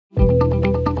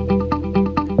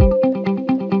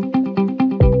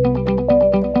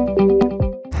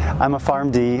I'm a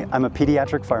PharmD, I'm a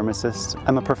pediatric pharmacist,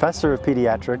 I'm a professor of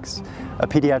pediatrics, a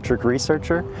pediatric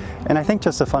researcher, and I think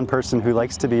just a fun person who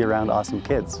likes to be around awesome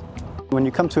kids. When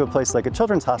you come to a place like a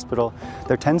children's hospital,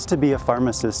 there tends to be a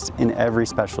pharmacist in every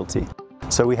specialty.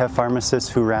 So we have pharmacists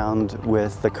who round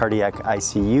with the cardiac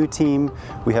ICU team,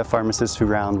 we have pharmacists who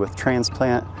round with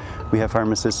transplant, we have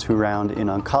pharmacists who round in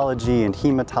oncology and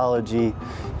hematology,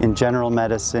 in general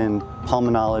medicine,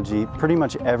 pulmonology. Pretty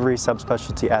much every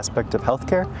subspecialty aspect of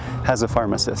healthcare has a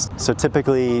pharmacist. So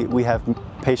typically we have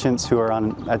patients who are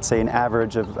on, I'd say, an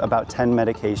average of about 10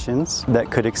 medications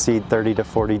that could exceed 30 to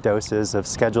 40 doses of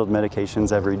scheduled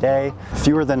medications every day.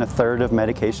 Fewer than a third of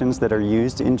medications that are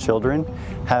used in children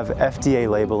have FDA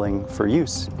labeling for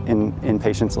use in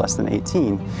patients less than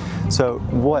 18. So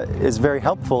what is very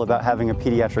helpful about having a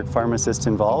pediatric pharmacist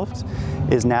involved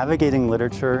is navigating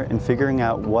literature and figuring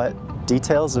out what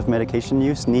details of medication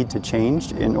use need to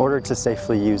change in order to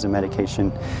safely use a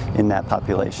medication in that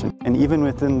population. And even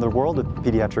within the world of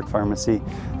pediatric pharmacy,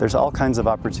 there's all kinds of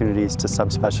opportunities to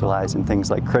subspecialize in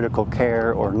things like critical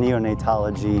care or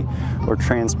neonatology or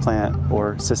transplant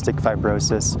or cystic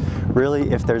fibrosis.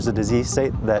 Really, if there's a disease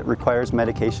state that requires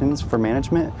medications for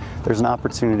management, there's an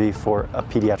opportunity for a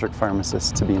pediatric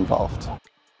pharmacist to be involved.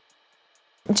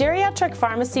 Geriatric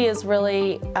pharmacy is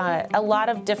really a lot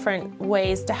of different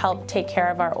ways to help take care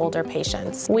of our older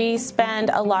patients. We spend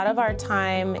a lot of our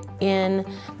time in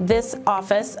this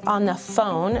office on the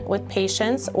phone with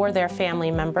patients or their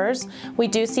family members. We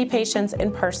do see patients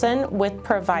in person with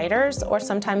providers or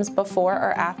sometimes before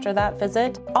or after that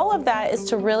visit. All of that is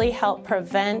to really help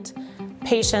prevent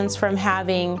patients from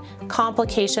having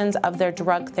complications of their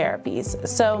drug therapies.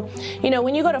 So,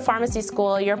 when you go to pharmacy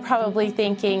school, you're probably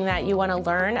thinking that you want to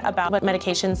learn about what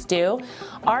medications do.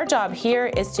 Our job here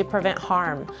is to prevent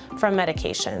harm from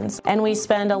medications, and we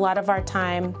spend a lot of our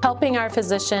time helping our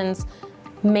physicians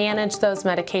manage those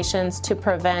medications to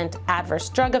prevent adverse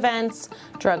drug events,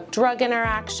 drug-drug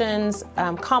interactions,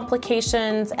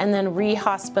 complications, and then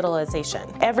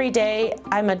rehospitalization. Every day,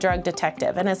 I'm a drug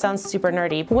detective, and it sounds super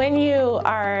nerdy. When you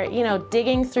are,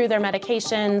 digging through their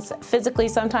medications, physically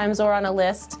sometimes or on a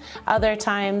list, other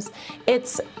times,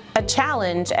 it's a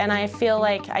challenge, and I feel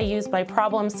like I use my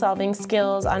problem-solving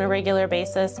skills on a regular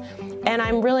basis, and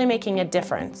I'm really making a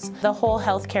difference. The whole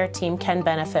healthcare team can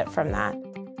benefit from that.